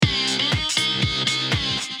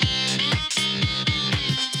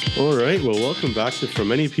All right. Well, welcome back to From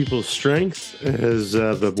Many People's Strength. As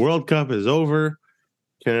the World Cup is over,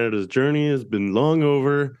 Canada's journey has been long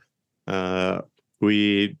over.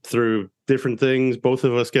 We, through different things, both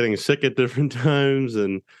of us getting sick at different times,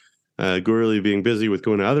 and Gourlie being busy with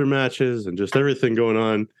going to other matches and just everything going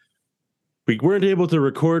on, we weren't able to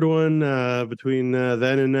record one between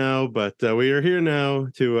then and now, but we are here now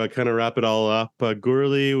to kind of wrap it all up.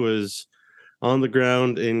 Gourlie was on the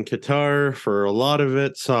ground in Qatar for a lot of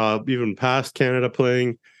it, saw even past Canada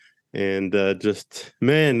playing, and just,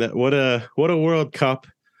 man, what a World Cup.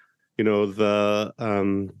 The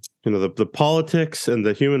politics and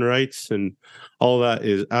the human rights and all that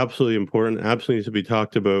is absolutely important, absolutely needs to be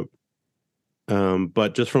talked about.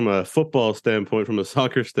 But just from a football standpoint, from a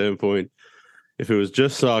soccer standpoint, if it was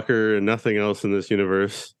just soccer and nothing else in this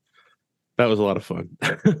universe, that was a lot of fun.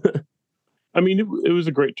 I mean, it was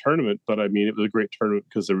a great tournament, but I mean, it was a great tournament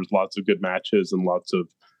because there was lots of good matches and lots of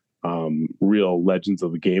real legends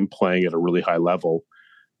of the game playing at a really high level.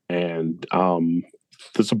 And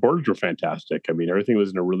the supporters were fantastic. I mean, everything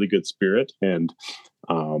was in a really good spirit, and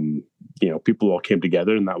people all came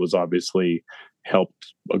together, and that was obviously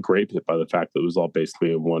helped a great bit by the fact that it was all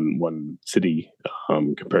basically in one city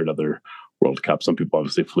compared to other World Cups. Some people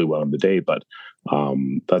obviously flew out on the day, but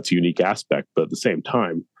that's a unique aspect. But at the same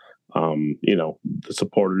time, the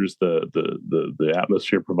supporters, the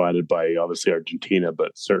atmosphere provided by obviously Argentina,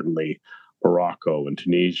 but certainly Morocco and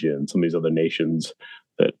Tunisia and some of these other nations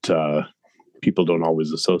that people don't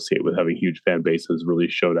always associate with having huge fan bases really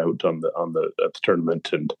showed out at the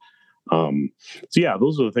tournament. And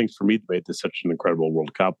those are the things for me that made this such an incredible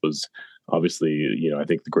World Cup. Was obviously, I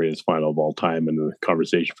think the greatest final of all time and the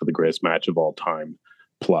conversation for the greatest match of all time.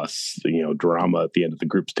 Plus, drama at the end of the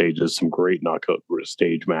group stages, some great knockout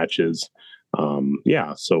stage matches.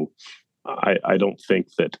 So I don't think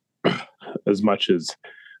that as much as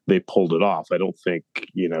they pulled it off, I don't think,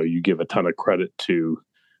 you give a ton of credit to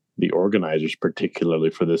the organizers,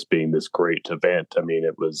 particularly for this being this great event. I mean,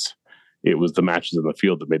 it was the matches in the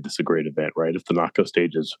field that made this a great event, right? If the knockout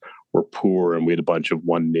stages were poor and we had a bunch of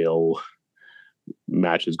 1-0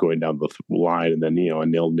 matches going down the line and then a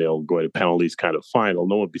 0-0 going to penalties kind of final,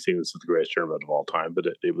 no one would be saying this is the greatest tournament of all time. But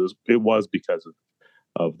it was because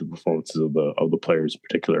of the performances of the players in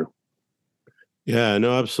particular. Yeah,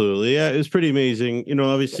 no, absolutely. Yeah, it was pretty amazing.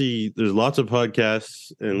 Obviously there's lots of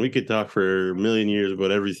podcasts and we could talk for a million years about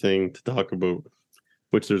everything to talk about,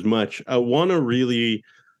 which there's much. I want to really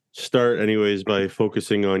start anyways by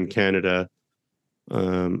focusing on Canada.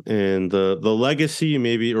 And the legacy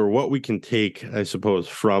maybe, or what we can take, I suppose,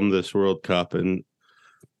 from this World Cup. And,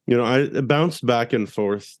 I bounced back and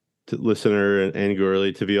forth to listener and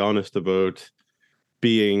Gourlie, to be honest, about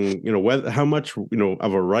being, how much,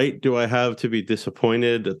 of a right do I have to be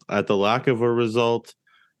disappointed at the lack of a result?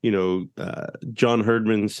 John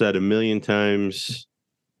Herdman said a million times,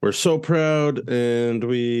 we're so proud and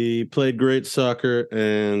we played great soccer,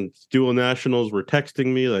 and dual nationals were texting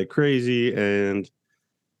me like crazy and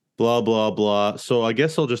blah, blah, blah. So I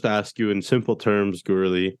guess I'll just ask you in simple terms,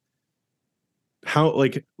 Gourlie,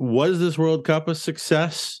 was this World Cup a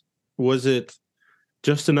success? Was it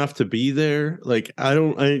just enough to be there?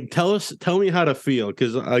 Tell me how to feel,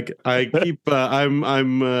 because I keep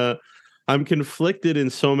I'm conflicted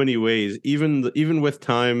in so many ways, even with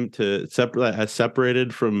time to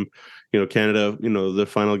separated from Canada, the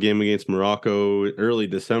final game against Morocco early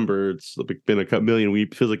December. It's been a million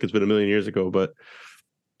weeks, feels like it's been a million years ago, but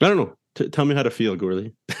I don't know. Tell me how to feel,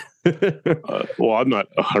 Gourlie. Well, I'm not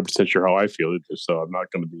 100% sure how I feel either, so I'm not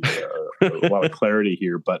going to be a lot of clarity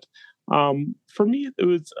here. But for me, it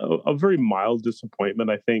was a very mild disappointment.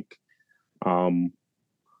 I think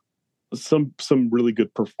some really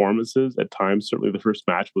good performances at times. Certainly, the first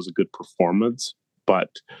match was a good performance, but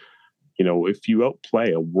if you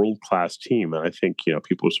outplay a world-class team, and I think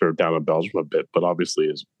people are sort of down on Belgium a bit, but obviously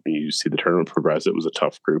as you see the tournament progress, it was a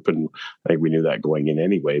tough group, and I think we knew that going in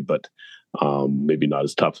anyway. But maybe not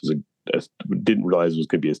as tough as didn't realize it was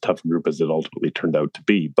going to be as tough a group as it ultimately turned out to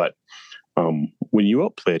be. But when you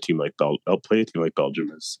outplay a team like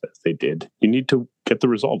Belgium as they did, you need to get the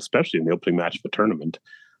result, especially in the opening match of a tournament.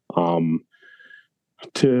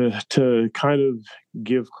 To kind of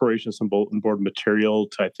give Croatia some bulletin board material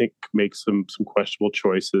to, I think, make some questionable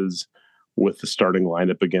choices with the starting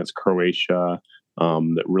lineup against Croatia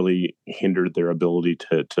that really hindered their ability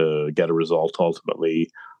to get a result ultimately.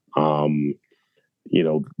 Those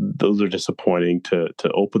are disappointing to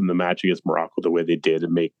open the match against Morocco the way they did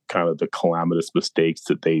and make kind of the calamitous mistakes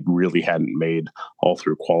that they really hadn't made all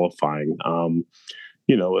through qualifying.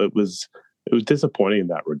 It was disappointing in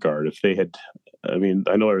that regard. If they had I mean,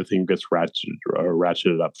 I know everything gets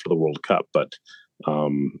ratcheted up for the World Cup, but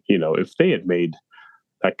if they had made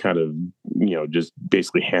that kind of, just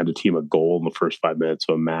basically hand a team a goal in the first 5 minutes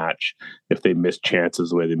of a match, if they missed chances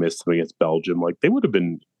the way they missed them against Belgium, like they would have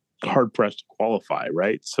been hard pressed to qualify,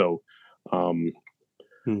 right? So,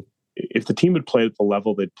 if the team had played at the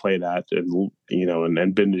level they'd played at,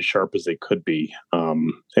 and been as sharp as they could be,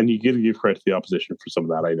 and you got to give credit to the opposition for some of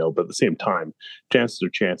that, I know, but at the same time, chances are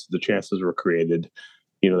chances. The chances were created.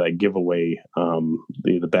 That giveaway,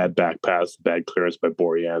 the bad back pass, the bad clearance by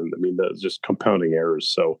Borjan. I mean, that's just compounding errors.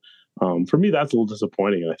 So, for me, that's a little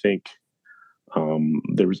disappointing. And I think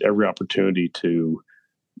there was every opportunity to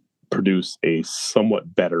produce a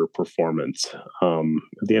somewhat better performance. At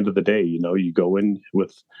the end of the day, you go in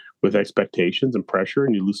with expectations and pressure,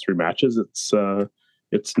 and you lose 3 matches.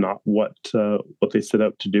 It's not what they set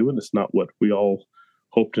out to do, and it's not what we all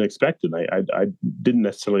hoped and expected. I didn't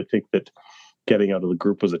necessarily think that getting out of the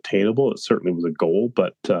group was attainable. It certainly was a goal,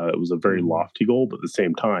 but it was a very lofty goal. But at the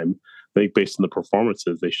same time, I think based on the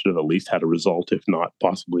performances, they should have at least had a result, if not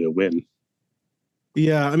possibly a win.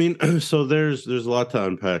 Yeah, I mean, so there's a lot to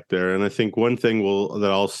unpack there, and I think one thing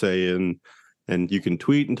that I'll say, and you can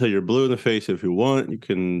tweet until you're blue in the face if you want. You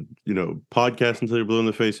can podcast until you're blue in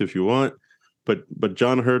the face if you want. But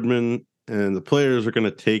John Herdman and the players are going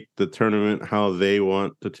to take the tournament how they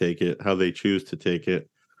want to take it, how they choose to take it.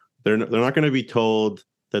 They're not going to be told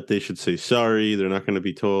that they should say sorry. They're not going to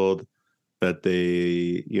be told that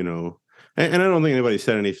they, and I don't think anybody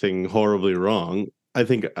said anything horribly wrong. I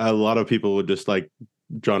think a lot of people would just like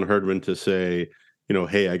John Herdman to say,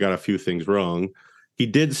 hey, I got a few things wrong. He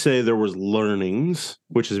did say there was learnings,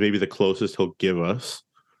 which is maybe the closest he'll give us.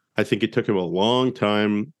 I think it took him a long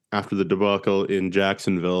time after the debacle in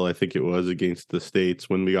Jacksonville, I think it was, against the States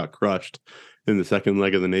when we got crushed in the second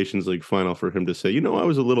leg of the Nations League final, for him to say, I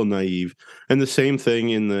was a little naive. And the same thing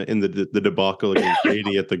in the debacle against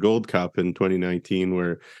Haiti at the Gold Cup in 2019,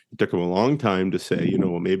 where it took him a long time to say,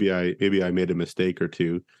 well, maybe I made a mistake or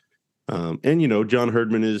two. And John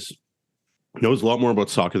Herdman knows a lot more about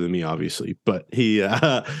soccer than me, obviously, but he's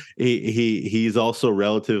also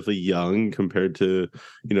relatively young compared to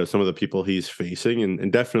some of the people he's facing,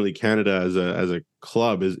 and definitely Canada as a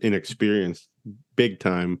club is inexperienced big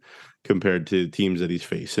time compared to teams that he's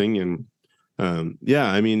facing. And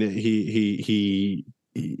I mean, he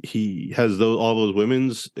has all those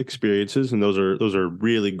women's experiences, and those are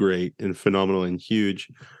really great and phenomenal and huge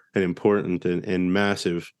and important and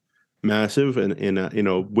massive. And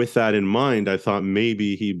with that in mind, I thought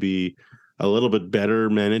maybe he'd be a little bit better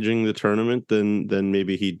managing the tournament than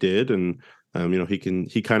maybe he did. And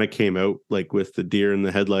he kind of came out like with the deer in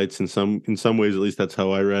the headlights in some ways. At least that's how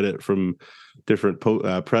I read it from different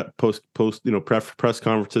press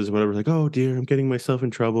conferences and whatever. Like, oh dear, I'm getting myself in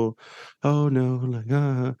trouble. Oh no,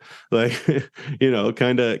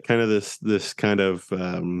 kind of this kind of I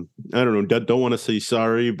don't know. Don't want to say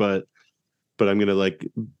sorry, but I'm going to like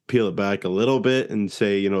peel it back a little bit and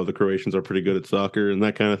say, the Croatians are pretty good at soccer and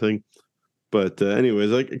that kind of thing. But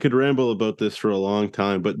anyways, I could ramble about this for a long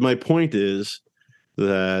time. But my point is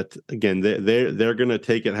that, again, they're going to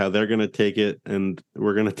take it how they're going to take it, and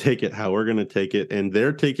we're going to take it how we're going to take it. And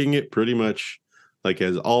they're taking it pretty much like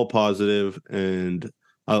as all positive and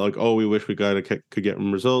like, oh, we wish we could get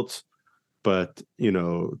them results. But,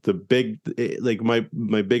 the big, like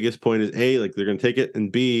my biggest point is A, like they're going to take it,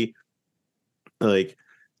 and B, like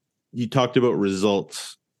you talked about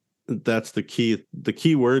results. That's the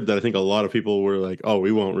key word that I think a lot of people were like, oh,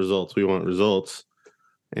 we want results.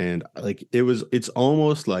 And like it's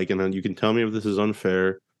almost like, and you can tell me if this is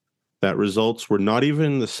unfair, that results were not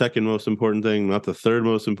even the second most important thing, not the third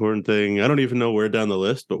most important thing. I don't even know where down the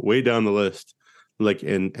list, but way down the list. Like,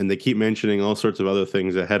 and they keep mentioning all sorts of other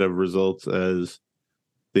things ahead of results as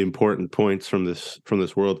the important points from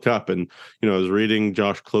this World Cup. And I was reading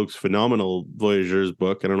Josh Cloke's phenomenal Voyageurs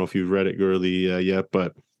book. I don't know if you've read it, Gourlie, yet,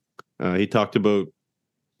 but he talked about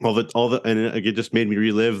all the, and it just made me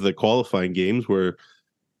relive the qualifying games where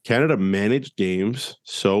Canada managed games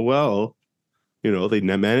so well. They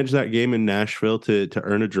managed that game in Nashville to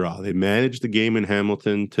earn a draw. They managed the game in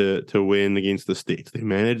Hamilton to win against the States. They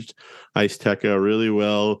managed Ice Teca really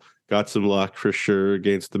well. Got some luck for sure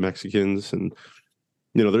against the Mexicans. And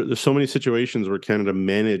there's so many situations where Canada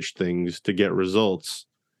managed things to get results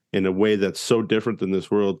in a way that's so different than this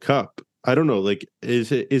World Cup. I don't know, like, is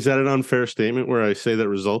that an unfair statement where I say that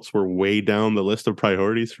results were way down the list of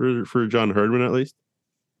priorities for John Herdman, at least?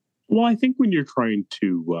 Well, I think when you're trying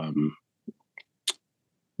to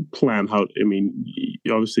plan how, I mean,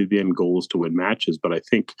 obviously the end goal is to win matches, but I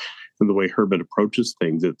think in the way Herdman approaches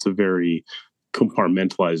things, it's a very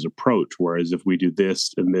compartmentalized approach. Whereas if we do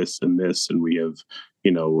this and this and this, and we have,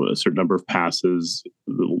 a certain number of passes,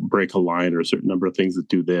 break a line, or a certain number of things that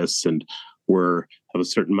do this, and have a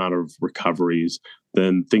certain amount of recoveries,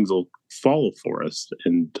 then things will follow for us.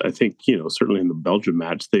 And I think, certainly in the Belgium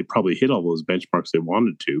match, they probably hit all those benchmarks they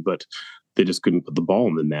wanted to, but they just couldn't put the ball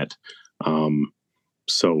in the net.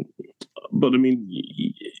 But I mean,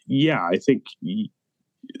 yeah, I think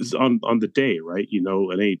on the day, right?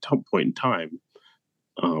 At any point in time,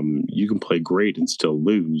 you can play great and still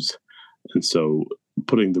lose. And so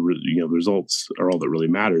putting the results are all that really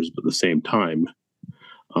matters. But at the same time,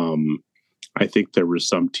 I think there were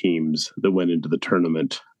some teams that went into the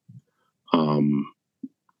tournament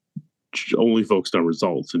only focused on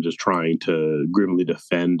results and just trying to grimly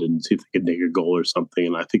defend and see if they could make a goal or something.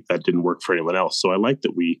 And I think that didn't work for anyone else. So I like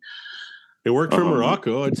that it worked for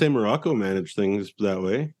Morocco. I'd say Morocco managed things that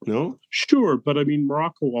way. No? Sure. But I mean,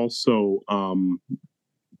 Morocco also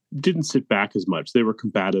didn't sit back as much. They were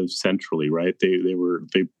combative centrally, right? They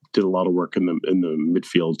did a lot of work in the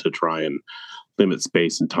midfield to try and limit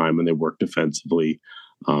space and time, and they worked defensively.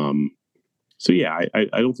 So yeah, I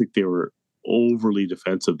don't think they were overly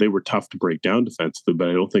defensive. They were tough to break down defensively, but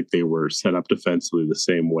I don't think they were set up defensively the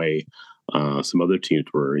same way some other teams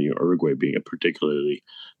were. Uruguay being a particularly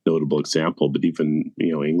notable example, but even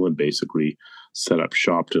England basically set up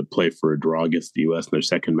shop to play for a draw against the U.S. in their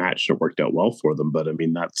second match, and it worked out well for them. But I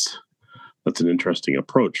mean, that's an interesting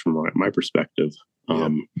approach from my perspective. Yeah.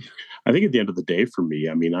 I think at the end of the day, for me,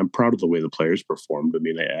 I mean, I'm proud of the way the players performed. I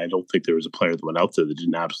mean, I don't think there was a player that went out there that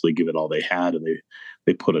didn't absolutely give it all they had, and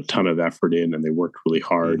they put a ton of effort in, and they worked really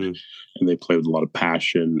hard, and they played with a lot of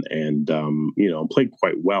passion, and played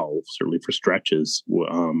quite well, certainly for stretches.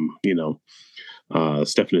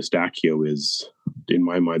 Stefan Eustáquio is, in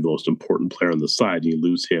my mind, the most important player on the side. You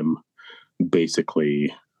lose him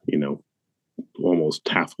basically, almost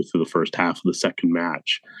halfway through the first half of the second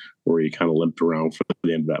match, where he kind of limped around for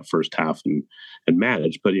the end of that first half and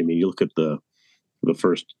managed. But I mean, you look at the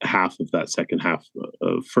first half of that second half,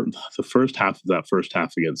 the first half of that first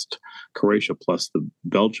half against Croatia, plus the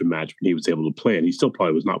Belgium match when he was able to play, and he still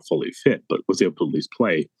probably was not fully fit, but was able to at least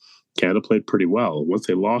play. Canada played pretty well. Once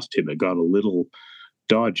they lost him, it got a little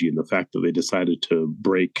dodgy in the fact that they decided to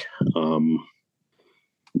break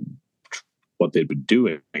what they'd been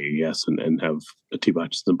doing, I guess, and have Atiba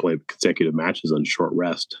Hutchinson play consecutive matches on short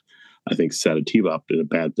rest. I think set Atiba up in a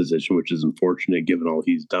bad position, which is unfortunate given all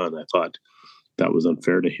he's done. I thought that was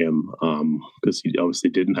unfair to him because he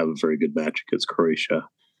obviously didn't have a very good match against Croatia.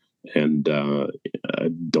 And I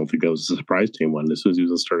don't think that was a surprise to anyone. As soon as he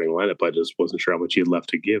was in the starting lineup, I just wasn't sure how much he had left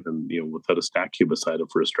to give. And, without a Eustáquio beside him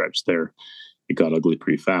for a stretch there, it got ugly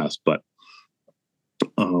pretty fast. But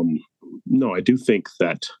no, I do think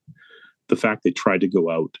that the fact they tried to go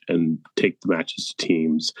out and take the matches to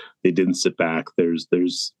teams, they didn't sit back.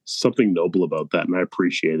 There's something noble about that, and I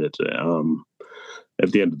appreciate it.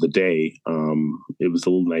 At the end of the day, it was a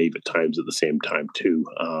little naive at times at the same time, too.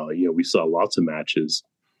 We saw lots of matches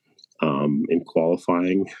in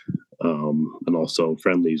qualifying and also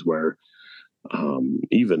friendlies where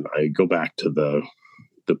even I go back to the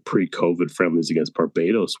pre-COVID friendlies against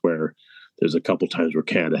Barbados, where there's a couple times where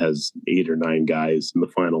Canada has 8 or 9 guys in the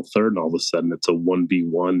final third, and all of a sudden it's a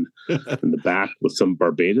 1v1 in the back with some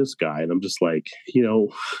Barbados guy. And I'm just like, if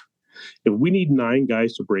we need 9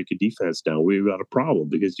 guys to break a defense down, we've got a problem,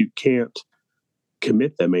 because you can't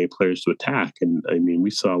commit that many players to attack. And I mean, we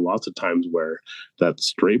saw lots of times where that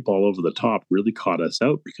straight ball over the top really caught us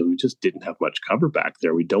out because we just didn't have much cover back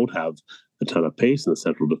there. We don't have a ton of pace in the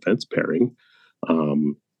central defense pairing.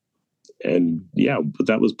 And yeah, but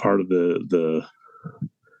that was part of the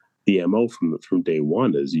MO from day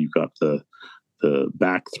one, is you've got the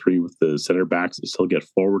back three with the center backs that still get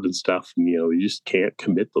forward and stuff. And, you just can't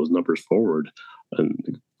commit those numbers forward.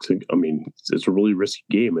 And I mean, it's a really risky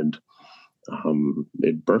game, and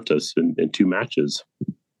it burnt us in 2 matches.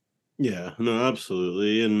 Yeah, no,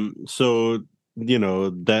 absolutely. And so,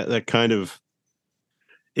 that kind of,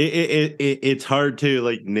 it's hard to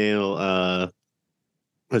like nail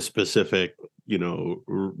a specific,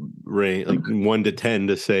 range, like 1 to 10,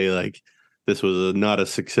 to say like this was not a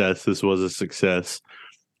success, this was a success.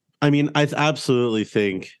 I mean, I absolutely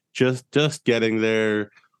think just getting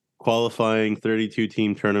there, qualifying 32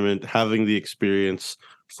 team tournament, having the experience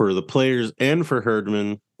for the players and for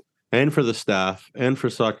Herdman and for the staff and for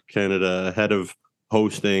Soccer Canada ahead of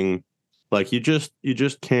hosting, like you just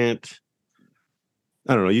can't,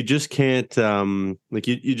 I don't know, you just can't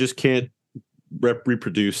you just can't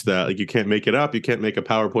reproduce that. Like, you can't make it up. You can't make a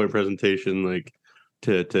PowerPoint presentation like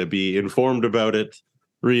to be informed about it.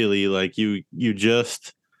 Really, like you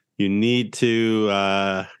just You need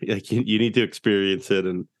to you need to experience it,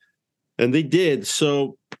 and they did.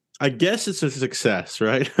 So I guess it's a success,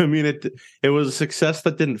 right? I mean, it was a success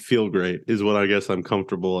that didn't feel great, is what I guess I'm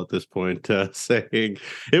comfortable at this point saying.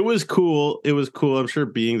 It was cool. It was cool. I'm sure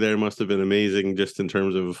being there must have been amazing, just in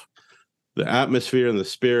terms of the atmosphere and the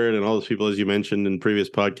spirit, and all those people, as you mentioned in previous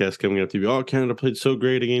podcasts, coming up to you. Oh, Canada played so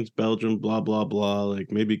great against Belgium. Blah blah blah.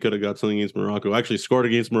 Like maybe could have got something against Morocco. Actually, scored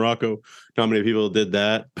against Morocco. Not many people did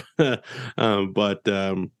that.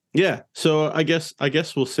 Yeah. So I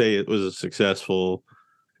guess we'll say it was a successful.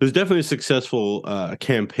 It was definitely a successful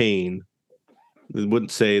campaign. I wouldn't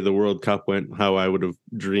say the World Cup went how I would have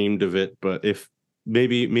dreamed of it, but if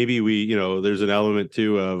maybe we, there's an element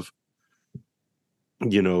too of,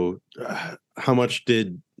 how much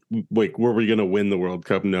did, like, were we going to win the World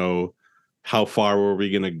Cup? No. How far were we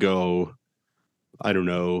going to go? I don't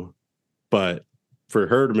know. But for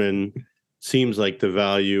Herdman, seems like the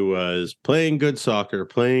value was playing good soccer,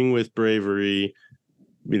 playing with bravery,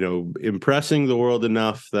 impressing the world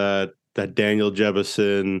enough that Daniel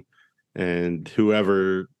Jebison and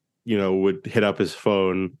whoever, would hit up his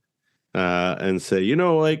phone and say,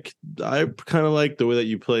 like, I kind of like the way that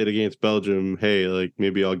you played against Belgium. Hey, like,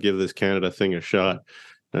 maybe I'll give this Canada thing a shot.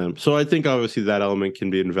 So I think obviously that element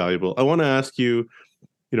can be invaluable. I want to ask you,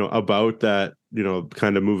 about that,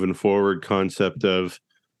 kind of moving forward concept of,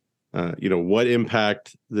 what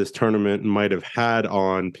impact this tournament might have had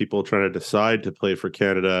on people trying to decide to play for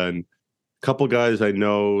Canada. And a couple guys I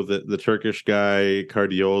know, that the Turkish guy,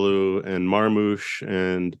 Cardiolu, and Marmoush,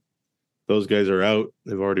 and those guys are out.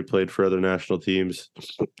 They've already played for other national teams.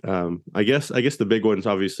 I guess the big one's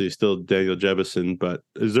obviously still Daniel Jebison, but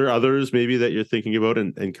is there others maybe that you're thinking about,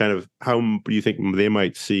 and kind of how do you think they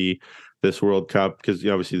might see this World Cup? Because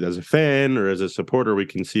obviously as a fan or as a supporter, we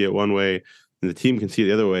can see it one way and the team can see it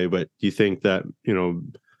the other way. But do you think that,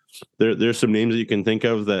 there's some names that you can think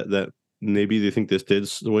of that maybe they think this did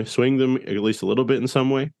swing them at least a little bit in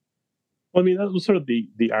some way? Well, I mean, that was sort of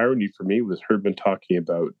the irony for me, was Herdman talking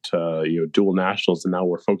about dual nationals, and now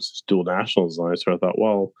we're focused on dual nationals. And I sort of thought,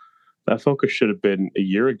 well, that focus should have been a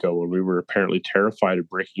year ago, when we were apparently terrified of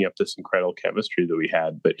breaking up this incredible chemistry that we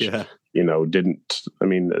had, but Yeah. didn't. I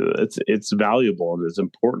mean, it's valuable and it's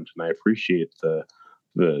important, and I appreciate the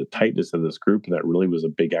tightness of this group, and that really was a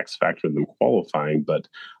big X factor in them qualifying. But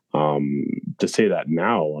to say that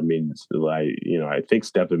now, I mean, I think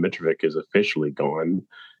Stefan Mitrovic is officially gone.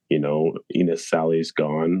 Ines Sally's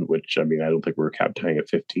gone, which, I mean, I don't think we're captaining a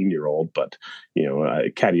 15-year-old, but,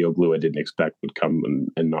 Kadioglu I didn't expect would come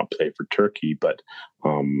and not play for Turkey. But,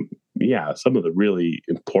 yeah, some of the really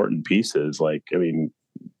important pieces, like, I mean,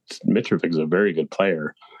 Mitrovic is a very good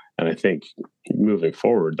player. And I think moving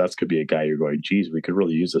forward, that's could be a guy you're going, geez, we could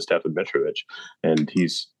really use a Stefan Mitrovic. And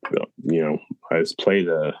he's, has played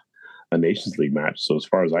a Nations League match. So as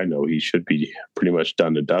far as I know, he should be pretty much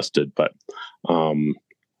done and dusted. But,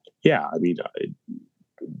 yeah, I mean,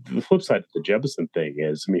 the flip side of the Jebison thing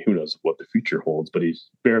is, I mean, who knows what the future holds, but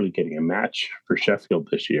he's barely getting a match for Sheffield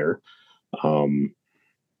this year.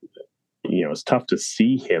 It's tough to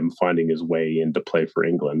see him finding his way into play for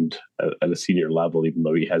England at a senior level, even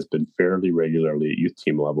though he has been fairly regularly at youth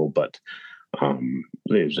team level. But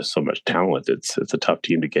there's just so much talent. It's a tough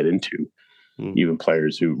team to get into. Even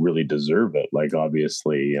players who really deserve it, like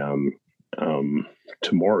obviously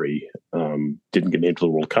Tamori didn't get named to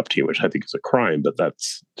the World Cup team, which I think is a crime, but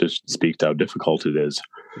that's just speaks to how difficult it is.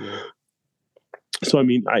 Yeah. So, I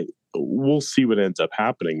mean, we'll see what ends up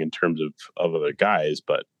happening in terms of other guys,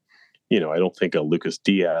 but I don't think a Lucas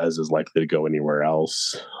Diaz is likely to go anywhere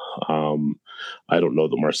else. I don't know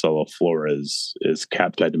that Marcelo Flores is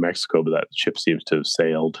captain to Mexico, but that ship seems to have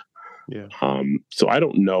sailed. Yeah. So I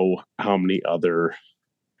don't know how many other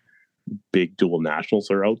big dual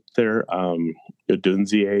nationals are out there.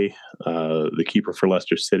 Dunzier, the keeper for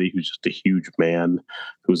Leicester City, who's just a huge man,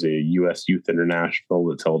 who's a U.S. youth international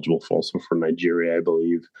that's eligible also for Nigeria, I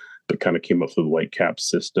believe, but kind of came up through the Whitecaps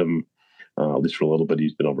system, at least for a little bit.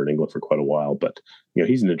 He's been over in England for quite a while, but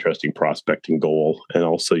he's an interesting prospect in goal. And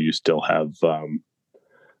also you still have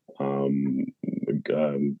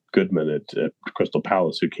Goodman at Crystal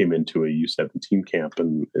Palace, who came into a U17 camp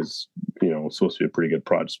and is supposed to be a pretty good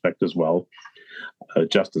prospect as well.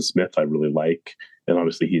 Justin Smith I really like, and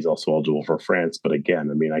obviously he's also eligible for France, but again,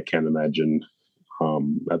 I mean, I can't imagine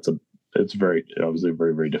it's obviously a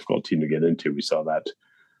very, very difficult team to get into. We saw that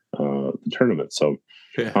the tournament. So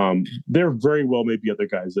there very well may be other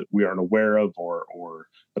guys that we aren't aware of or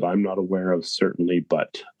that I'm not aware of, certainly,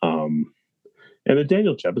 but and a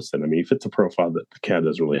Daniel Jebison, I mean, he fits a profile that Canada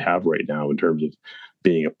doesn't really have right now in terms of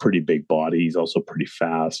being a pretty big body. He's also pretty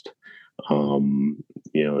fast. And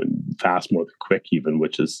fast more than quick even,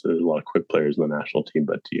 which is there's a lot of quick players in the national team,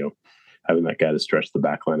 but having that guy to stretch the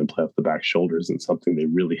back line and play off the back shoulders and something they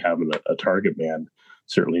really have in a target man.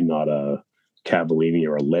 Certainly not a Cavallini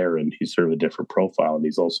or a Larin. He's sort of a different profile, and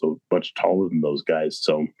he's also much taller than those guys.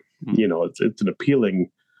 So, it's an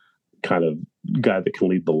appealing kind of guy that can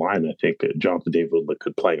lead the line. I think Jonathan David would look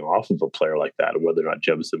good playing off of a player like that, and whether or not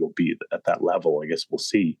Jemison will be at that level, I guess we'll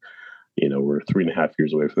see. We're 3.5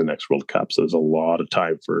 years away from the next World Cup, so there's a lot of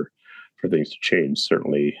time for things to change.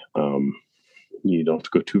 Certainly, you don't have to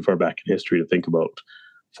go too far back in history to think about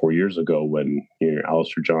 4 years ago when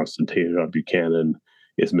Alistair Johnston, Taylor Buchanan,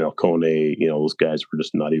 Ismail Kone, those guys were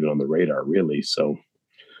just not even on the radar really. So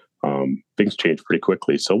things change pretty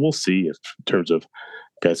quickly. So we'll see if in terms of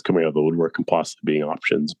guys coming out of the woodwork and possibly being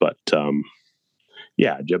options. But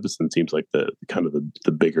Jefferson seems like the kind of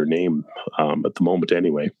the bigger name at the moment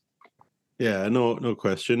anyway. Yeah, no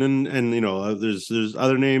question. And there's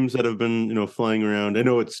other names that have been, flying around. I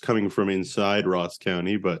know it's coming from inside Ross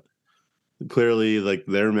County, but clearly like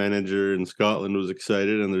their manager in Scotland was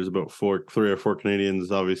excited, and there's about 3 or 4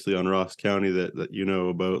 Canadians obviously on Ross County that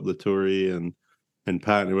about Latourie and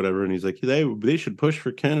Pat and whatever, and he's like they should push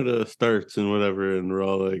for Canada starts and whatever, and we're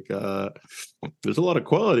all like there's a lot of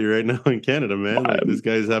quality right now in Canada, man. Like these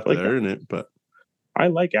guys have to earn it. But I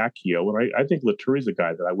like Akio, and I think Latourie's a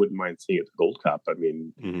guy that I wouldn't mind seeing at the Gold Cup. I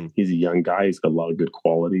mean, He's a young guy. He's got a lot of good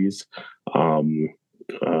qualities. I'm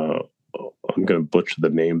going to butcher the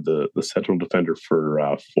name, the central defender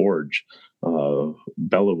for Forge,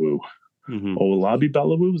 Bellawoo. Olabi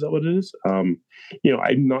Bellawoo, is that what it is? I'm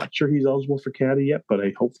not sure he's eligible for Canada yet, but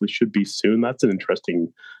I hopefully should be soon. That's an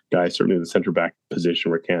interesting guy, certainly in the center back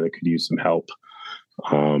position where Canada could use some help.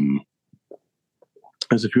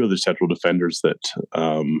 There's a few other central defenders that,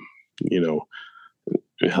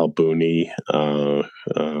 Halbouni,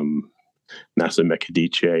 Nasa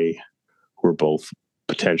Mekadiche, who are both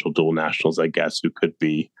potential dual nationals, I guess, who could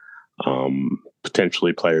be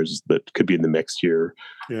potentially players that could be in the mix here.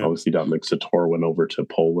 Yeah. Obviously, Dominic Sator went over to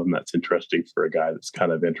Poland. That's interesting for a guy that's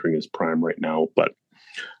kind of entering his prime right now. But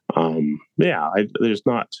there's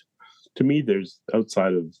not, to me, there's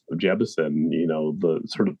outside of Jebison, the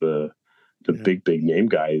sort of the big name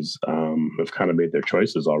guys have kind of made their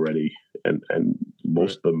choices already, and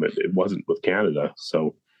most of them it wasn't with Canada.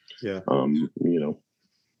 So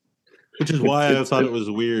which is why I thought it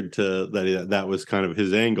was weird that was kind of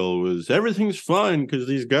his angle, was everything's fine because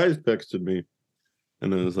these guys texted me,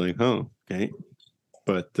 and I was like, oh, okay.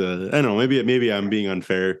 But I don't know, maybe I'm being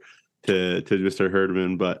unfair to Mr.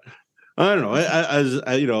 Herdman, but I don't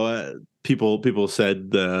know. People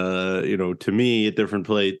said to me at different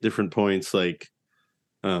points, like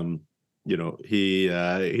he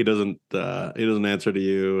doesn't answer to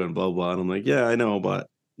you and blah blah, and I'm like, yeah, I know, but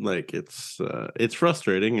like it's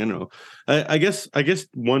frustrating. I know. I guess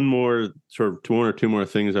one or two more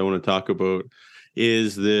things I want to talk about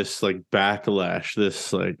is this like backlash,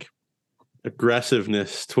 this like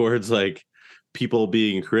aggressiveness towards like people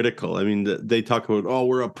being critical. I mean, they talk about, oh,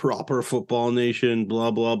 we're a proper football nation, blah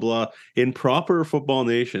blah blah. In proper football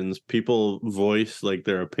nations, people voice like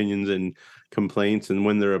their opinions and complaints, and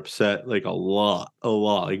when they're upset, like a lot,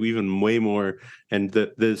 like even way more. And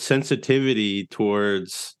the sensitivity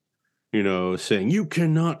towards saying you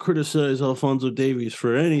cannot criticize Alphonso Davies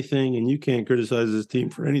for anything, and you can't criticize his team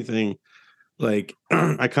for anything. Like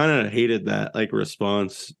I kind of hated that like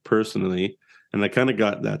response personally. And I kind of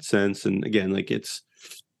got that sense. And again, like it's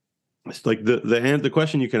like the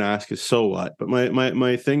question you can ask is so what? But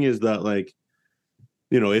my thing is that, like,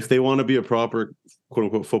 if they want to be a proper quote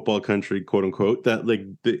unquote football country, quote unquote, that like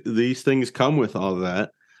these things come with all of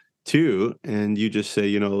that too. And you just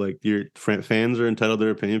say, like your fans are entitled to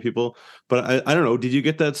their opinion, people. But I don't know. Did you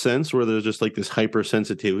get that sense where there's just like this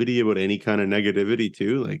hypersensitivity about any kind of negativity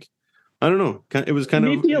too? Like, I don't know. It was kind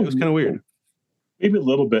of weird. Maybe a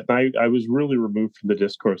little bit. I was really removed from the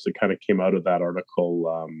discourse that kind of came out of that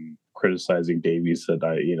article criticizing Davies. That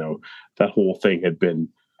that whole thing had been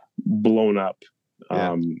blown up,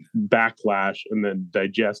 backlash, and then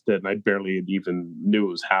digested, and I barely even knew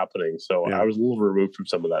it was happening. So I was a little removed from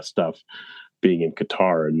some of that stuff, being in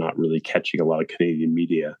Qatar and not really catching a lot of Canadian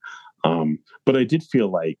media. But I did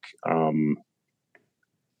feel like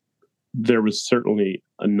there was certainly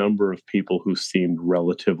a number of people who seemed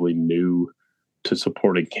relatively new to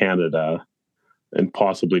supporting Canada and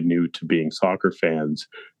possibly new to being soccer fans,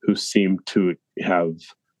 who seemed to have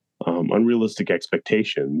unrealistic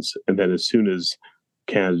expectations. And then as soon as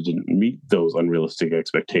Canada didn't meet those unrealistic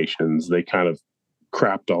expectations, they kind of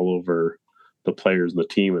crapped all over the players and the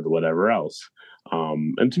team and whatever else.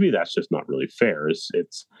 And to me, that's just not really fair.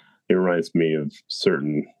 It's It reminds me of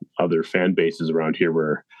certain other fan bases around here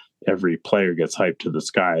where every player gets hyped to the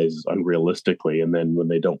skies unrealistically, and then when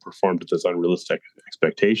they don't perform to this unrealistic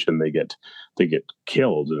expectation, they get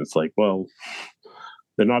killed. And it's like, well,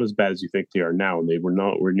 they're not as bad as you think they are now, and they were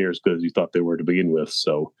nowhere near as good as you thought they were to begin with.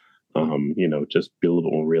 So, just be a little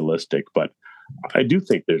bit more realistic. But I do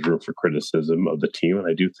think there's room for criticism of the team, and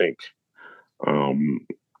I do think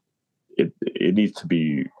it needs to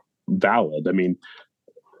be valid. I mean,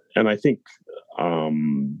 and I think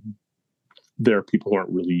there are people who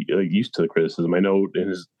aren't really used to the criticism. I know in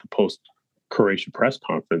his post-Croatia press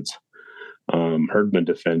conference, Herdman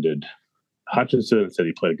defended Hutchinson and said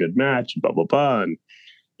he played a good match, blah, blah, blah. And,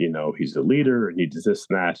 he's a leader and he does this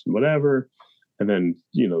and that and whatever. And then,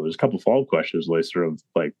 there's a couple of follow-up questions where they sort of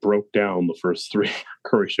like broke down the first 3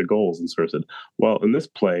 Croatia goals and sort of said, well, in this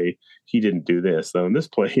play, he didn't do this. Now, in this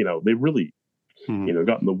play, they really,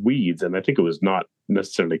 got in the weeds. And I think it was not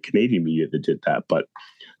necessarily Canadian media that did that, but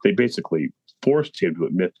they basically forced him to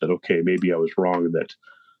admit that, okay, maybe I was wrong, that,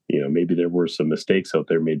 maybe there were some mistakes out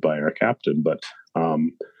there made by our captain. But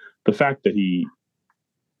the fact that he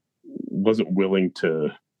wasn't willing to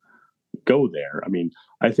go there, I mean,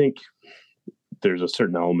 I think there's a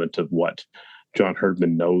certain element of what John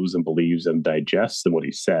Herdman knows and believes and digests and what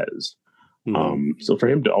he says. So for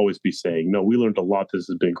him to always be saying, no, we learned a lot. This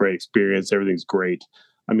has been a great experience. Everything's great.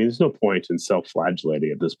 I mean, there's no point in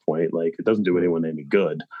self-flagellating at this point. Like, it doesn't do anyone any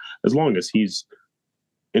good. As long as he's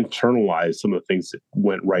internalized some of the things that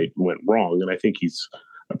went right and went wrong. And I think he's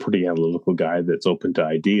a pretty analytical guy that's open to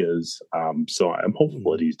ideas. So I'm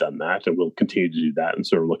hopeful that he's done that, and we'll continue to do that and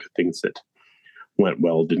sort of look at things that went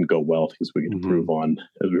well, didn't go well, things we can improve on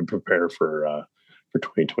as we prepare for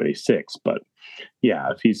 2026. But yeah,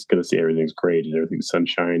 if he's going to say everything's great and everything's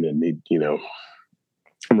sunshine and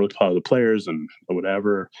I'm really proud of the players and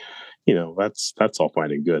whatever, that's all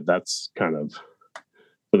fine and good. That's kind of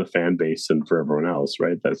for the fan base and for everyone else,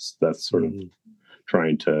 right? That's sort of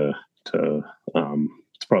trying to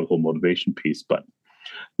it's probably the whole motivation piece. But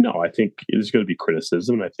no, I think there's going to be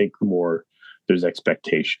criticism, and I think the more there's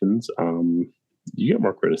expectations, you get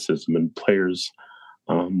more criticism, and players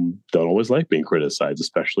don't always like being criticized,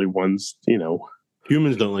 especially ones,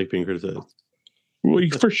 humans don't like being criticized. Well,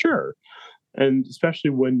 for sure. And especially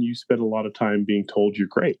when you spend a lot of time being told you're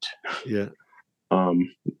great. Yeah. I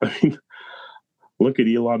mean, look at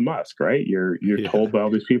Elon Musk, right? You're told by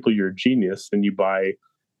all these people you're a genius, and you buy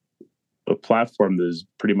a platform that is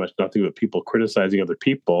pretty much nothing but people criticizing other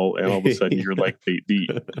people, and all of a sudden you're like the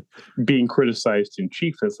being criticized in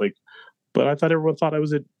chief. It's like, but I thought everyone thought I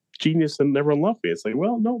was a genius and everyone loved me. It's like,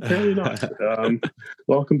 well, no, apparently not.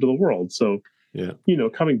 Welcome to the world. So,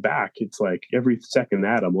 coming back, it's like every second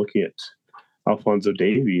that I'm looking at Alphonso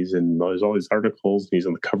Davies, and there's all these articles, and he's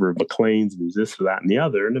on the cover of Maclean's, and he's this, that, and the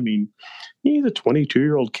other. And I mean, he's a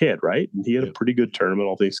 22-year-old kid, right? And he had a pretty good tournament,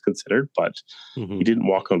 all things considered, but he didn't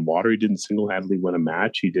walk on water. He didn't single-handedly win a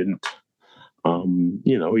match. He didn't,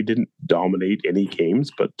 he didn't dominate any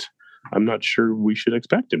games, but I'm not sure we should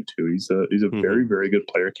expect him to. He's a very, very good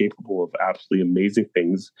player, capable of absolutely amazing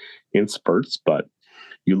things in spurts. But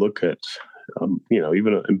you look at,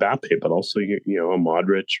 even a Mbappe, but also, a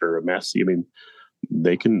Modric or a Messi. I mean,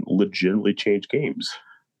 they can legitimately change games.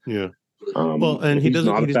 Yeah. And he's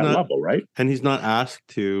not at that level, right? And he's not asked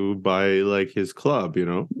to by like his club,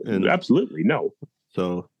 and absolutely no.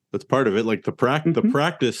 So that's part of it. Like the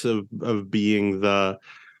practice of being the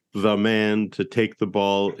man to take the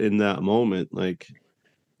ball in that moment. Like,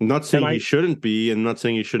 I'm not saying he shouldn't be, and I'm not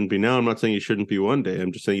saying he shouldn't be now. I'm not saying he shouldn't be one day.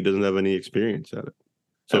 I'm just saying he doesn't have any experience at it.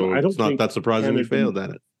 So it's not that surprising he failed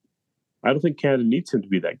at it. I don't think Canada needs him to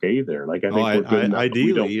be that guy either. Like, I think we're good enough.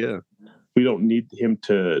 Ideally, we don't need him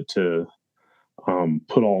to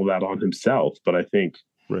put all that on himself. But I think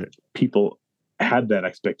people had that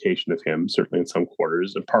expectation of him, certainly in some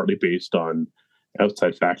quarters, and partly based on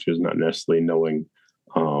outside factors, not necessarily knowing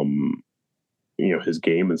his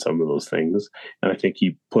game and some of those things. And I think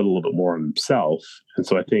he put a little bit more on himself. And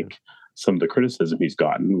so I think some of the criticism he's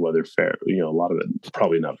gotten, whether fair, a lot of it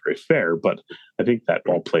probably not very fair, but I think that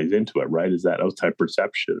all plays into it, right? Is that outside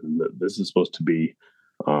perception that this is supposed to be,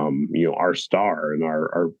 our star and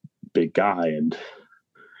our big guy. And,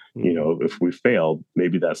 if we failed,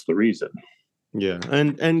 maybe that's the reason. Yeah.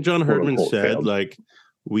 And John Herdman said, like,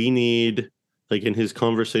 we need, like in his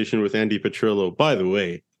conversation with Andy Petrillo, by the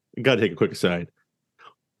way, I got to take a quick aside.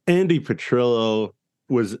 Andy Petrillo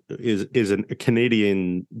is a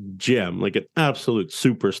Canadian gem, like an absolute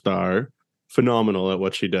superstar, phenomenal at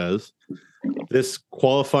what she does. This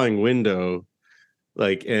qualifying window,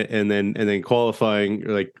 like, and then qualifying,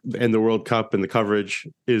 like, and the World Cup and the coverage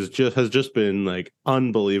has just been like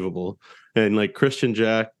unbelievable. And like Christian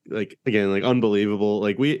Jack, like, again, like unbelievable.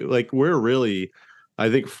 We're really, I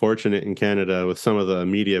think, fortunate in Canada with some of the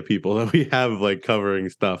media people that we have like covering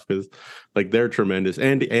stuff, because like they're tremendous.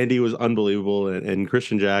 And Andy was unbelievable, and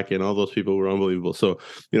Christian Jack and all those people were unbelievable. So,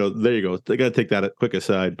 there you go. I got to take that a quick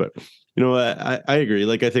aside, but I agree.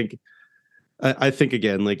 Like, I think,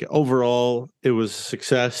 again, like, overall, it was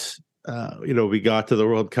success. We got to the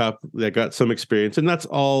World Cup, they got some experience, and that's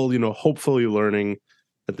all, hopefully learning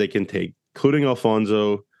that they can take, including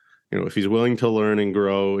Alfonso, if he's willing to learn and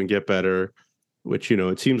grow and get better, which,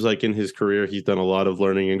 it seems like in his career, he's done a lot of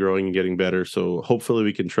learning and growing and getting better. So hopefully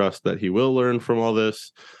we can trust that he will learn from all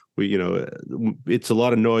this. It's a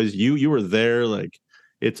lot of noise. You were there, like,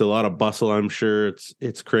 it's a lot of bustle. I'm sure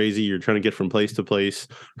it's crazy. You're trying to get from place to place.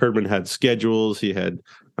 Herdman had schedules. He had,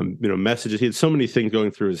 messages. He had so many things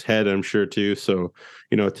going through his head, I'm sure, too. So,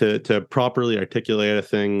 to properly articulate a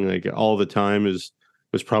thing like all the time was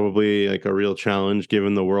probably like a real challenge,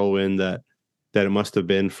 given the whirlwind that it must have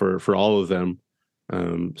been for all of them.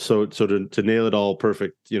 So to nail it all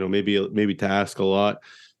perfect, maybe to ask a lot.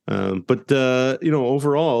 But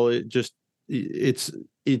overall,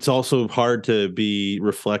 it's also hard to be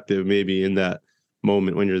reflective maybe in that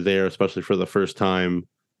moment when you're there, especially for the first time,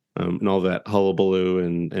 and all that hullabaloo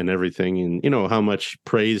and everything, and how much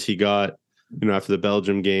praise he got, after the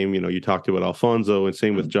Belgium game. You talked about Alfonso, and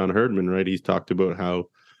same with John Herdman, right? He's talked about how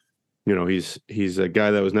he's a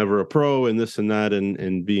guy that was never a pro and this and that,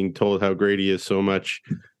 and being told how great he is so much.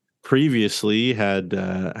 Previously had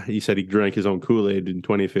he said he drank his own Kool-Aid in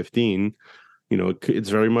 2015. It's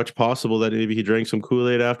very much possible that maybe he drank some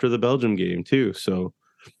Kool-Aid after the Belgium game too. So,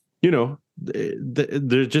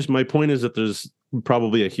 there's just, my point is that there's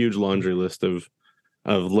probably a huge laundry list of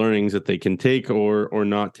learnings that they can take or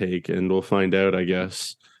not take, and we'll find out, I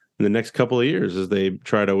guess, in the next couple of years as they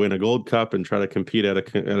try to win a Gold Cup and try to compete at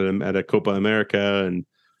a Copa America. And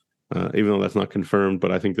even though that's not confirmed,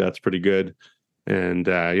 but I think that's pretty good. And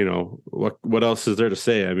what else is there to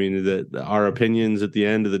say? I mean, our opinions at the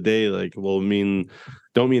end of the day, like, don't mean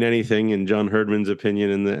anything. And John Herdman's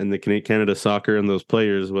opinion and the Canada soccer and those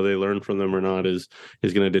players, whether they learn from them or not, is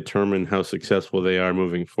going to determine how successful they are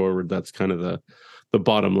moving forward. That's kind of the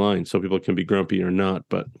bottom line. So people can be grumpy or not,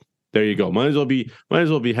 but there you go. Might as well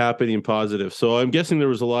be happy and positive. So I'm guessing there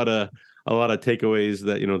was a lot of takeaways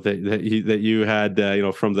that you had,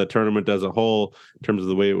 from the tournament as a whole, in terms of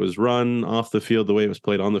the way it was run off the field, the way it was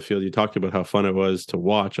played on the field. You talked about how fun it was to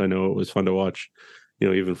watch. I know it was fun to watch,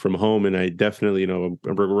 even from home. And I definitely,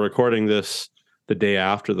 we're recording this the day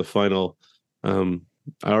after the final.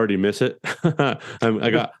 I already miss it.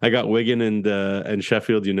 I got Wigan and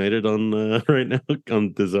Sheffield United on right now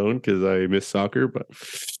on the zone because I miss soccer. But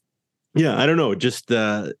yeah, I don't know. Just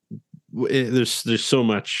there's so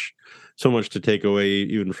much to take away,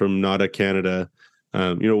 even from not a Canada.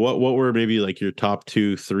 What were maybe like your top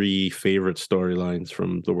 2-3 favorite storylines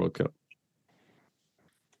from the World Cup?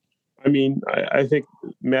 I mean, I think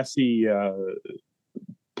Messi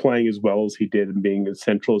playing as well as he did and being as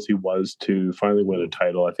central as he was to finally win a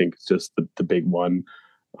title, I think it's just the big one.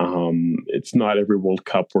 It's not every World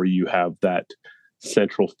Cup where you have that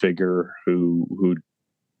central figure who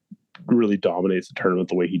really dominates the tournament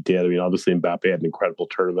the way he did. I mean, obviously Mbappe had an incredible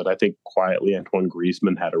tournament. I think quietly Antoine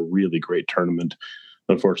Griezmann had a really great tournament.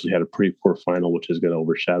 Unfortunately, had a pretty poor final, which is going to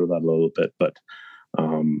overshadow that a little bit. But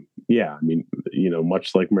yeah, I mean,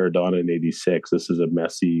 much like Maradona in '86, this is a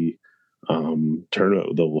Messi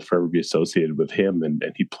tournament that will forever be associated with him, and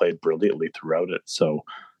he played brilliantly throughout it. So,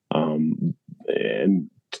 and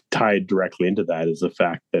tied directly into that is the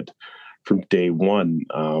fact that from day one,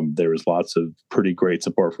 there was lots of pretty great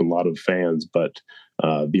support from a lot of fans, but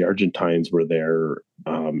the Argentines were there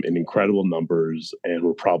in incredible numbers and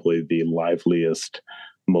were probably the liveliest,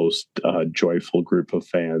 most joyful group of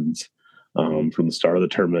fans from the start of the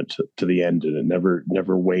tournament to the end, and it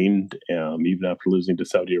never waned, even after losing to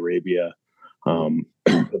Saudi Arabia.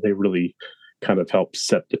 They really kind of helped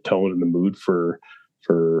set the tone and the mood for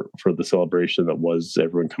the celebration that was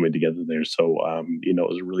everyone coming together there. So it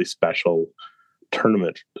was a really special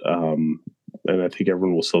tournament, and I think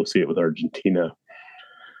everyone will associate with Argentina.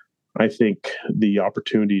 I think the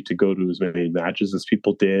opportunity to go to as many matches as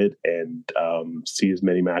people did and see as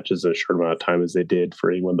many matches in a short amount of time as they did, for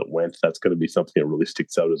anyone that went, that's going to be something that really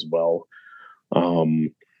sticks out as well.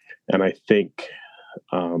 And I think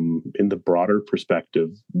in the broader perspective,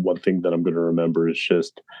 one thing that I'm going to remember is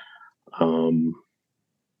just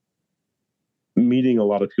meeting a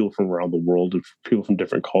lot of people from around the world, people from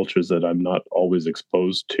different cultures that I'm not always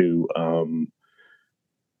exposed to,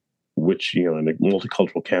 which, you know, in a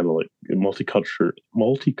multicultural Canada, like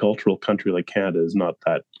multicultural country like Canada is not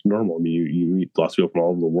that normal. I mean, you meet lots of people from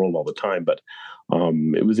all over the world all the time, but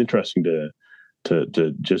it was interesting to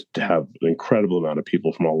just have an incredible amount of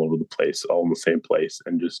people from all over the place, all in the same place,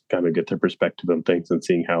 and just kind of get their perspective on things and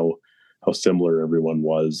seeing how similar everyone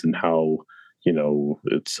was, and how, you know,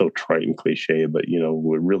 it's so trite and cliche, but, you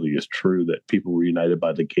know, it really is true that people were united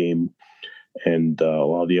by the game, and a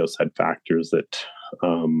lot of the outside factors that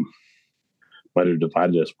might have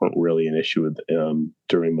divided us weren't really an issue with,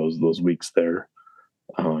 during those weeks there.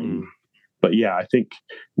 But yeah, I think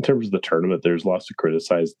in terms of the tournament, there's lots to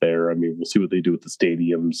criticize there. I mean, we'll see what they do with the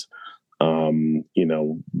stadiums. You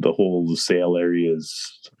know, the whole sale area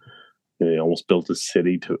is, they almost built a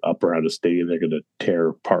city to up around a stadium they're going to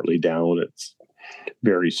tear partly down. It's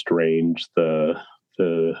very strange. The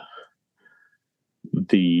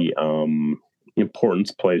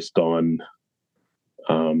importance placed on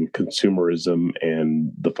consumerism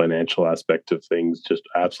and the financial aspect of things just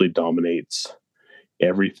absolutely dominates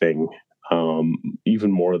everything,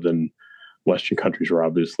 even more than Western countries, where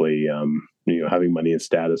obviously, you know, having money and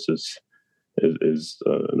status is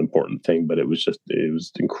an important thing. But it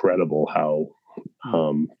was incredible how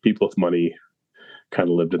people with money kind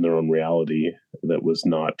of lived in their own reality that was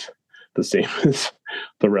not the same as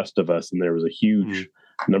the rest of us. And there was a huge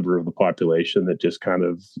number of the population that just kind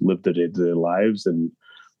of lived their day-to-day lives and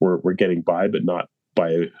were getting by, but not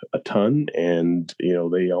by a ton. And, you know,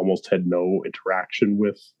 they almost had no interaction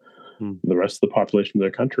with the rest of the population of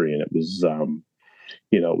their country. And it was,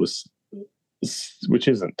 you know, which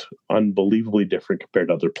isn't unbelievably different compared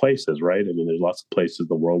to other places, right? I mean, there's lots of places in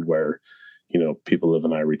the world where, you know, people live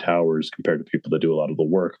in ivory towers compared to people that do a lot of the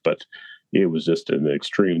work, but it was just an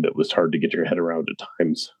extreme that was hard to get your head around at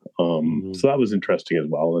times. So that was interesting as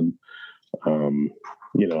well. And,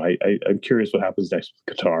 you know, I'm curious what happens next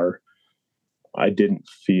with Qatar. I didn't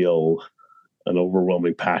feel an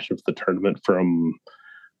overwhelming passion for the tournament from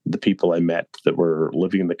the people I met that were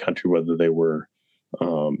living in the country, whether they were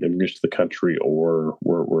immigrants to the country or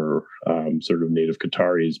were sort of native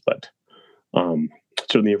Qataris. But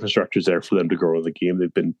certainly the infrastructure is there for them to grow the game.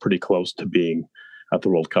 They've been pretty close to being at the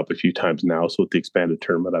World Cup a few times now. So with the expanded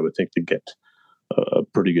tournament, I would think they get a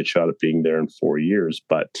pretty good shot at being there in 4 years.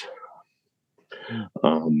 But I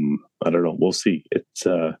don't know. We'll see.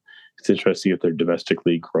 It's interesting if their domestic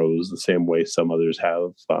league grows the same way some others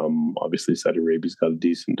have. Obviously, Saudi Arabia's got a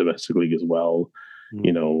decent domestic league as well.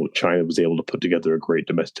 You know, China was able to put together a great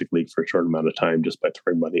domestic league for a short amount of time just by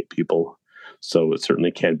throwing money at people. So it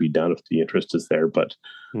certainly can be done if the interest is there. But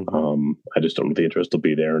I just don't know if the interest will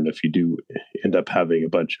be there. And if you do end up having a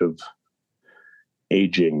bunch of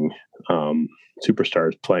aging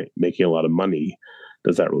superstars making a lot of money,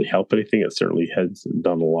 does that really help anything? It certainly has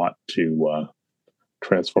done a lot to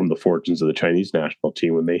transform the fortunes of the Chinese national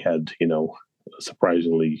team when they had, you know, a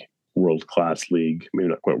surprisingly world-class league. Maybe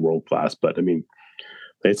not quite world-class, but I mean,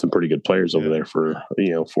 they had some pretty good players over there for,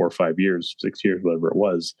 you know, 4 or 5 years, 6 years, whatever it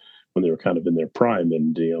was, when they were kind of in their prime.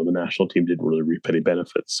 And, you know, the national team didn't really reap any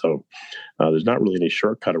benefits. So there's not really any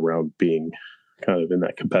shortcut around being kind of in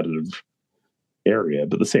that competitive area.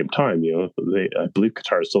 But at the same time, you know, I believe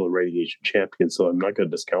Qatar is still a reigning Asian champion, so I'm not going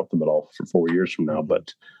to discount them at all for 4 years from now.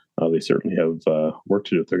 But they certainly have work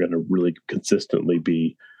to do if they're going to really consistently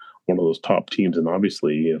be one of those top teams. And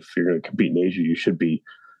obviously, if you're going to compete in Asia, you should be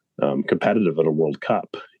competitive at a World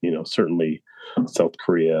Cup. You know, certainly South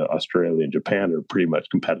Korea, Australia, and Japan are pretty much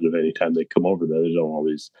competitive anytime they come over there. They don't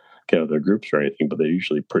always get out of their groups or anything, but they're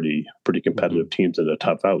usually pretty competitive teams that are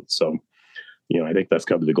tough out. So, you know, I think that's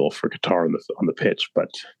got to be the goal for Qatar on the pitch.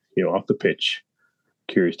 But, you know, off the pitch,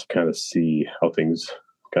 curious to kind of see how things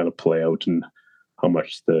kind of play out and how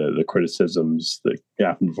much the criticisms that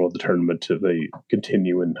happened before the tournament they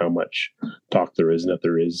continue, and how much talk there is, and if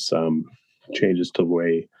there is changes to the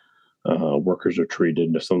way workers are treated,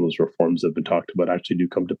 and if some of those reforms that have been talked about actually do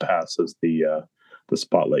come to pass as the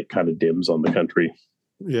spotlight kind of dims on the country.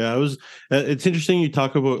 Yeah, it's interesting you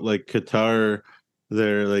talk about like Qatar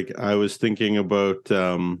there. Like I was thinking about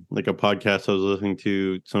like a podcast I was listening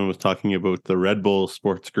to. Someone was talking about the Red Bull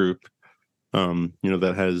Sports Group, you know,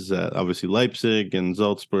 that has obviously Leipzig and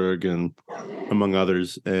Salzburg and among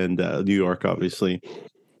others, and New York, obviously.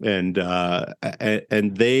 And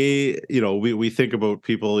they, you know, we think about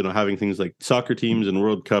people, you know, having things like soccer teams and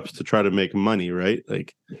World Cups to try to make money, right?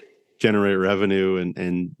 Like generate revenue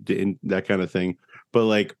and that kind of thing. But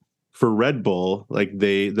like for Red Bull, like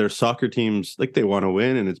their soccer teams, like they want to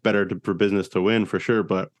win, and it's better for business to win for sure.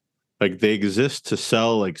 But like they exist to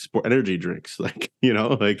sell like sport energy drinks, like, you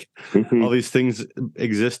know, like all these things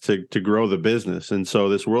exist to grow the business. And so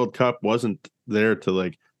this World Cup wasn't there to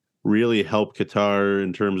like really help Qatar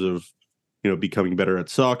in terms of, becoming better at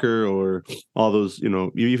soccer, or all those,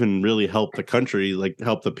 you even really help the country, like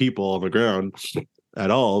help the people on the ground at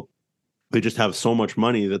all. They just have so much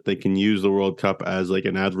money that they can use the World Cup as like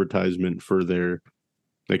an advertisement for their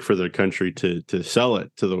country to sell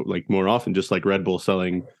it to the, like, more often, just like Red Bull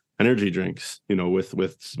selling energy drinks,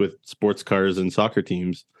 with sports cars and soccer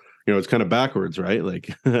teams. It's kind of backwards, right? Like,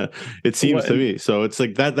 it seems What? to me. So it's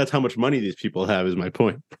like that's how much money these people have, is my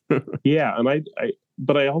point. Yeah, and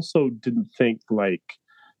but I also didn't think, like,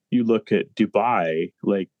 you look at Dubai,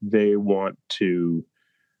 like they want to,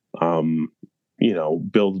 um,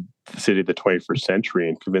 build the city of the 21st century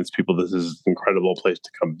and convince people this is an incredible place to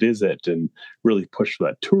come visit and really push for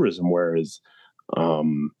that tourism. Whereas,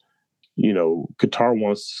 um, Qatar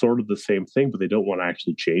wants sort of the same thing, but they don't want to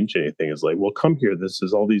actually change anything. It's like, well, come here. This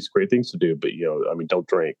is all these great things to do, but I mean, don't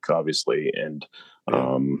drink, obviously, and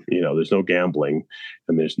Yeah. there's no gambling,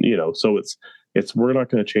 and there's, so it's we're not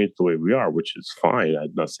going to change the way we are, which is fine.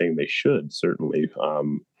 I'm not saying they should, certainly,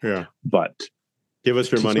 Yeah. but Give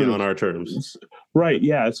us your money sort of, on our terms. right?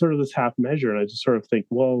 Yeah, it's sort of this half measure, and I just sort of think,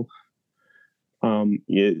 well, and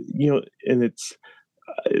it's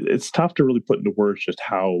tough to really put into words just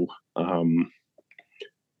how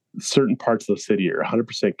certain parts of the city are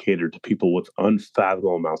 100% catered to people with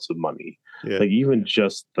unfathomable amounts of money. Yeah. Like even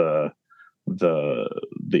just the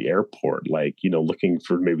airport, like, looking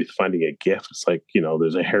for maybe finding a gift. It's like,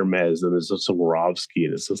 there's a Hermes and there's a Swarovski,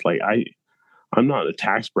 and it's just like, I'm not in a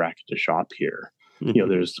tax bracket to shop here.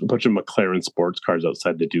 There's a bunch of McLaren sports cars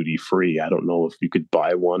outside the duty free. I don't know if you could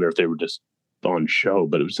buy one or if they were just on show,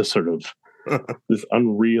 but it was just sort of this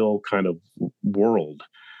unreal kind of world.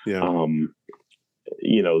 Yeah.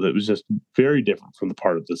 That was just very different from the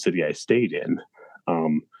part of the city I stayed in.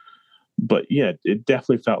 But yeah, it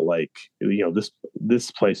definitely felt like,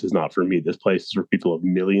 this place is not for me. This place is for people of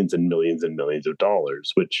millions and millions and millions of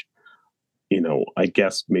dollars, which, I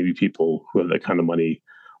guess maybe people who have that kind of money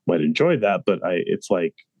might enjoy that. But it's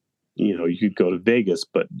like, you could go to Vegas,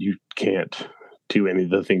 but you can't do any of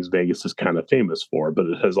the things Vegas is kind of famous for. But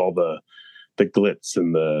it has all the glitz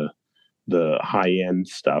and the high end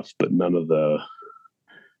stuff, but none of the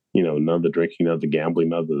drinking, none of the gambling,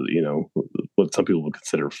 none of the, what some people would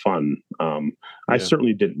consider fun. I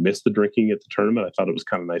certainly didn't miss the drinking at the tournament. I thought it was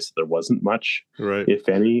kind of nice that there wasn't much, right, if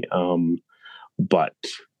any. But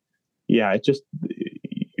yeah,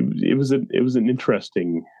 it was an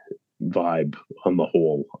interesting vibe on the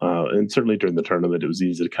whole. And certainly during the tournament, it was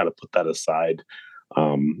easy to kind of put that aside.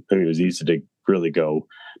 It was easy to really go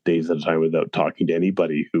days at a time without talking to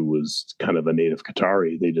anybody who was kind of a native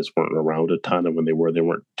Qatari. They just weren't around a ton, and when they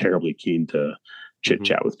weren't terribly keen to chit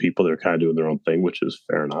chat with people. They were kind of doing their own thing, which is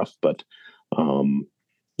fair enough. But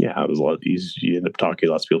it was a lot easier. You end up talking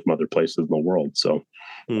to lots of people from other places in the world. So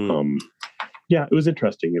it was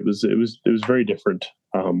interesting. It was very different,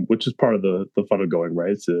 which is part of the fun of going,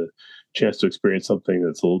 right? It's a chance to experience something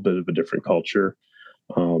that's a little bit of a different culture.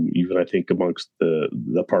 Even I think amongst the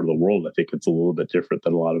part of the world, I think it's a little bit different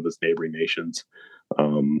than a lot of its neighboring nations.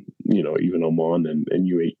 Even Oman and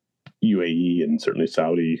UAE and certainly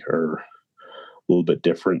Saudi are a little bit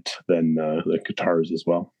different than Qatar's as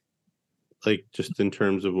well. Like, just in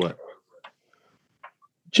terms of what?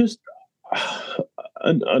 Just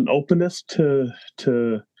an openness to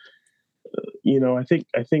I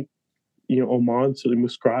think Oman, certainly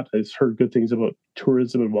Muscat, has heard good things about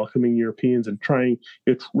tourism and welcoming Europeans and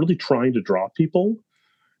really trying to draw people.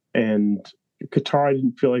 And Qatar, I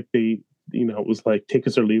didn't feel like they, it was like, take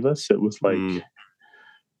us or leave us. It was like,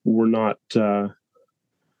 we're not,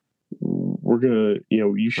 we're going to,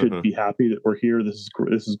 you should be happy that we're here. This is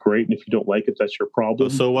great. And if you don't like it, that's your problem.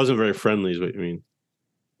 So it wasn't very friendly is what you mean?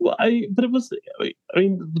 Well, but it was,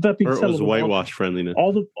 that being said, it was whitewash friendliness.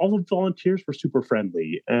 All the volunteers were super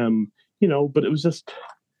friendly. But it was just,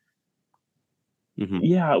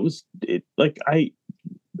 it was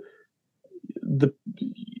the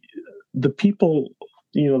people,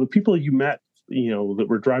 the people you met, that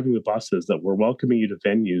were driving the buses, that were welcoming you to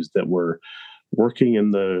venues, that were working in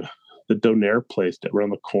the donair place around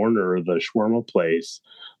the corner, or the shawarma place.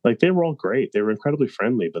 Like, they were all great. They were incredibly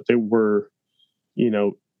friendly, but they were,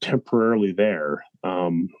 temporarily there. A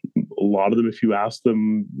lot of them, if you ask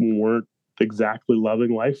them, weren't exactly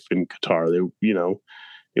loving life in Qatar. They,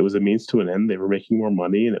 it was a means to an end. They were making more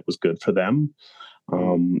money, and it was good for them.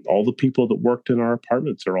 All the people that worked in our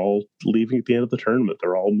apartments are all leaving at the end of the tournament.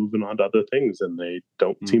 They're all moving on to other things, and they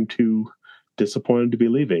don't seem too disappointed to be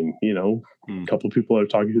leaving. A couple of people are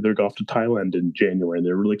talking to, they're off to Thailand in January, and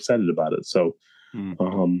they're really excited about it. So,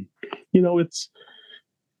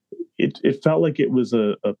 it felt like it was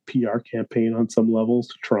a PR campaign on some levels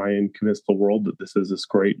to try and convince the world that this is this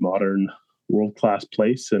great modern world-class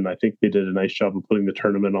place. And I think they did a nice job of putting the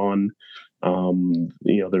tournament on.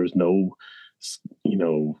 There was no,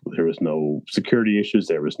 there was no security issues.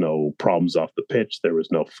 There was no problems off the pitch. There was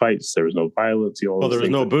no fights. There was no violence. Well, there was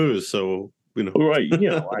no booze. So,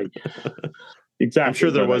 right. Exactly. I'm sure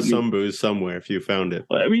there was some booze somewhere if you found it.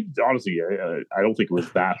 I mean, honestly, I don't think it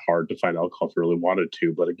was that hard to find alcohol if you really wanted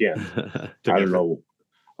to. But again, I don't know.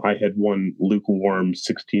 I had one lukewarm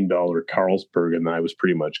 $16 Carlsberg, and I was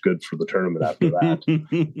pretty much good for the tournament after that.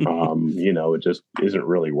 It just isn't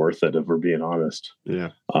really worth it if we're being honest. Yeah.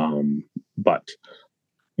 But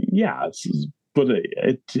yeah,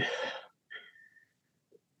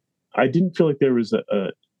 I didn't feel like there was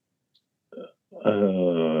a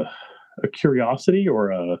curiosity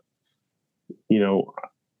or I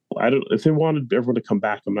don't, if they wanted everyone to come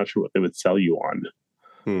back, I'm not sure what they would sell you on.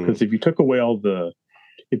 Because if you took away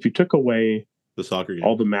the soccer game,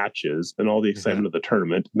 all the matches and all the excitement of the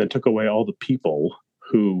tournament, and then took away all the people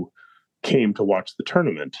who came to watch the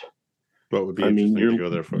tournurnament, what would be interesting to go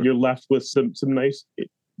there for? You're left with some nice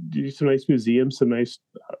museums, some nice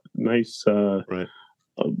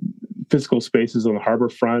physical spaces on the harbor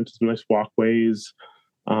front, some nice walkways,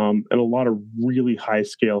 and a lot of really high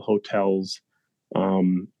scale hotels,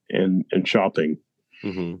 and shopping,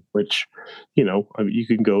 which, you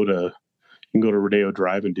can go to Rodeo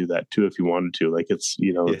Drive and do that too if you wanted to. Like it's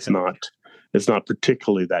not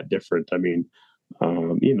particularly that different. I mean,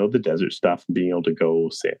 the desert stuff, being able to go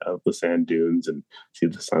the sand dunes and see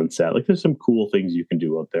the sunset. Like there's some cool things you can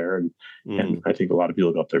do out there, and I think a lot of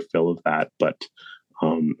people got their fill of that. But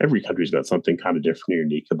every country's got something kind of different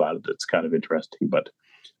and unique about it that's kind of interesting. But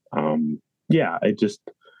I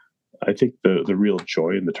think the real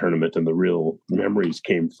joy in the tournament and the real memories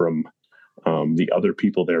came from the other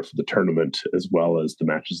people there for the tournament, as well as the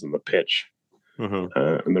matches on the pitch.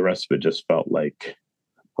 And the rest of it just felt like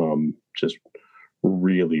just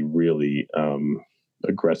really, really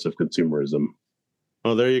aggressive consumerism.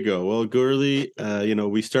 Oh, there you go. Well, Gourlie,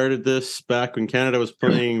 we started this back when Canada was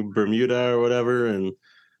playing Bermuda or whatever, and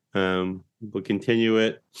we'll continue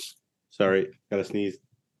it. Sorry, gotta sneeze.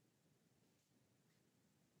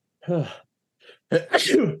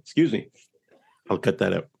 Excuse me. I'll cut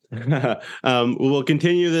that out. We'll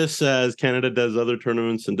continue this as Canada does other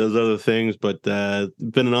tournaments and does other things, but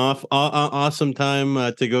been an awesome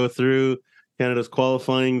time to go through Canada's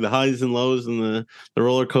qualifying, the highs and lows, and the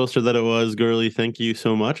roller coaster that it was. Gourlie, thank you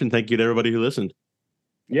so much, and thank you to everybody who listened.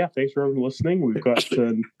 Yeah, thanks for everyone listening. We've got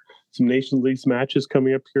some Nations League matches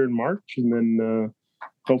coming up here in March, and then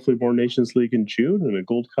hopefully more Nations League in June, and a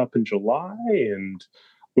Gold Cup in July, and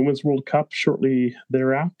Women's World Cup shortly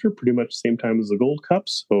thereafter, pretty much the same time as the Gold Cup.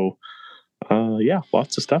 So,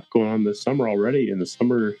 lots of stuff going on this summer already. And the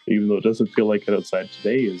summer, even though it doesn't feel like it outside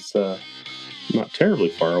today, is not terribly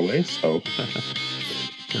far away. So,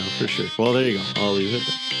 no, for sure. Well, there you go. I'll leave it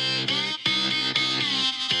there.